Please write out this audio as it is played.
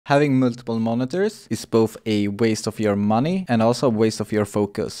Having multiple monitors is both a waste of your money and also a waste of your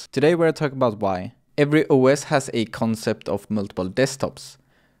focus. Today we're talking about why. Every OS has a concept of multiple desktops,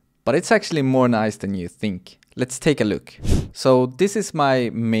 but it's actually more nice than you think. Let's take a look. So this is my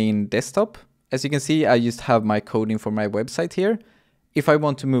main desktop. As you can see, I just have my coding for my website here. If I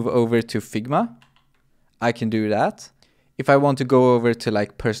want to move over to Figma, I can do that. If I want to go over to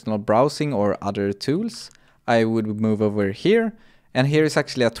like personal browsing or other tools, I would move over here. And here is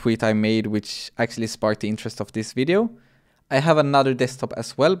actually a tweet I made which actually sparked the interest of this video. I have another desktop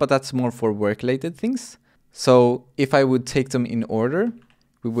as well, but that's more for work-related things. So if I would take them in order,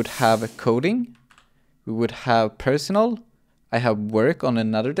 we would have coding, we would have personal, I have work on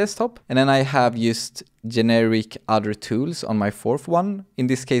another desktop, and then I have just generic other tools on my fourth one. In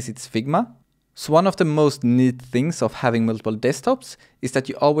this case, it's Figma. So one of the most neat things of having multiple desktops is that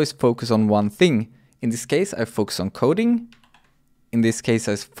you always focus on one thing. In this case, I focus on coding. In this case,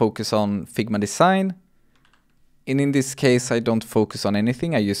 I focus on Figma design. And in this case, I don't focus on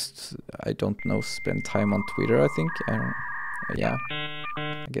anything. I don't know, spend time on Twitter, I think.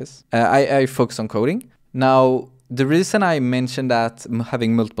 I guess. I focus on coding. Now, the reason I mentioned that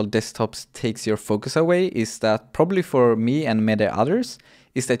having multiple desktops takes your focus away is that probably for me and many others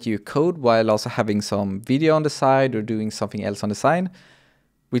is that you code while also having some video on the side or doing something else on the side,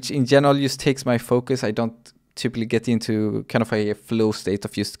 which in general just takes my focus. I don't typically get into kind of a flow state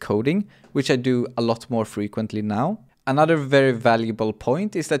of just coding, which I do a lot more frequently now. Another very valuable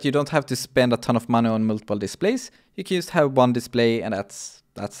point is that you don't have to spend a ton of money on multiple displays. You can just have one display and that's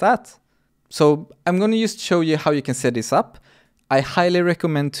that. So I'm going to just show you how you can set this up. I highly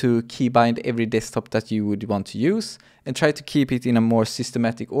recommend to keybind every desktop that you would want to use and try to keep it in a more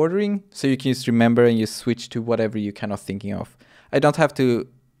systematic ordering so you can just remember and just switch to whatever you're kind of thinking of. I don't have to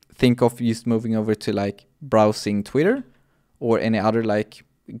think of just moving over to like browsing Twitter or any other like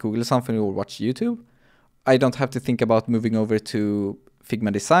Google something or watch YouTube. I don't have to think about moving over to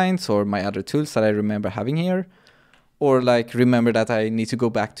Figma Designs or my other tools that I remember having here, or like remember that I need to go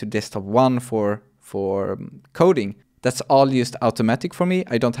back to desktop 1 for coding. That's all just automatic for me.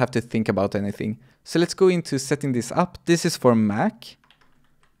 I don't have to think about anything. So let's go into setting this up. This is for Mac.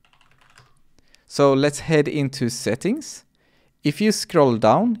 So let's head into settings. If you scroll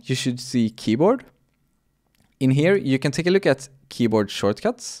down, you should see keyboard. In here, you can take a look at keyboard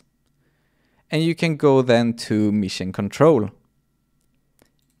shortcuts. And you can go then to mission control.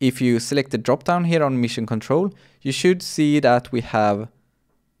 If you select the drop down here on mission control, you should see that we have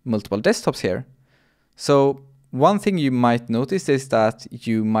multiple desktops here. So one thing you might notice is that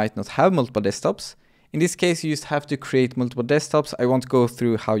you might not have multiple desktops. In this case, you just have to create multiple desktops. I won't go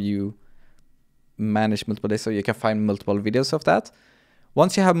through how you manage multiple desktops. You can find multiple videos of that.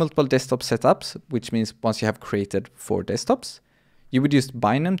 Once you have multiple desktop setups, which means once you have created 4 desktops, you would just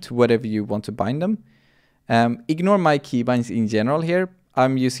bind them to whatever you want to bind them. Ignore my keybinds in general here.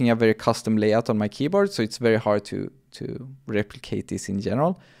 I'm using a very custom layout on my keyboard, so it's very hard to replicate this in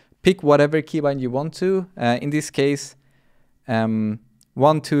general. Pick whatever keybind you want to. In this case, 1,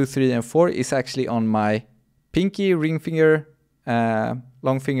 2, 3, and 4 is actually on my pinky, ring finger,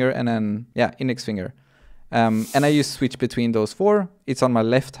 long finger, and then, index finger. And I just switch between those 4. It's on my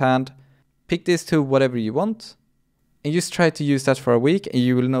left hand. Pick this to whatever you want. And just try to use that for a week, and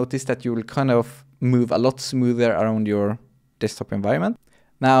you will notice that you will kind of move a lot smoother around your desktop environment.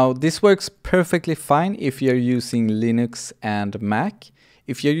 Now, this works perfectly fine if you're using Linux and Mac.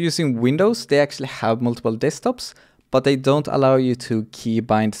 If you're using Windows, they actually have multiple desktops, but they don't allow you to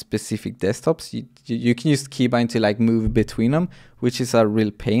keybind specific desktops. You can use keybind to like move between them, which is a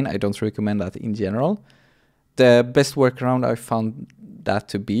real pain. I don't recommend that in general. The best workaround I found that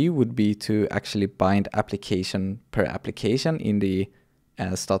to be would be to actually bind application per application in the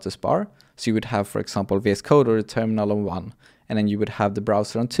status bar. So you would have, for example, VS Code or the terminal on 1, and then you would have the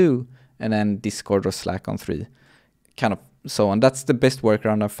browser on 2, and then Discord or Slack on 3, kind of so on. That's the best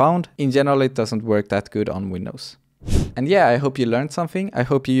workaround I found. In general, it doesn't work that good on Windows. And yeah, I hope you learned something. I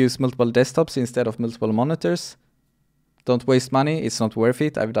hope you use multiple desktops instead of multiple monitors. Don't waste money. It's not worth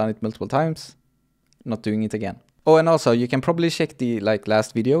it. I've done it multiple times. Not doing it again. Oh, and also you can probably check the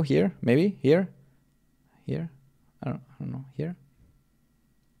last video here, maybe here, I don't know, here.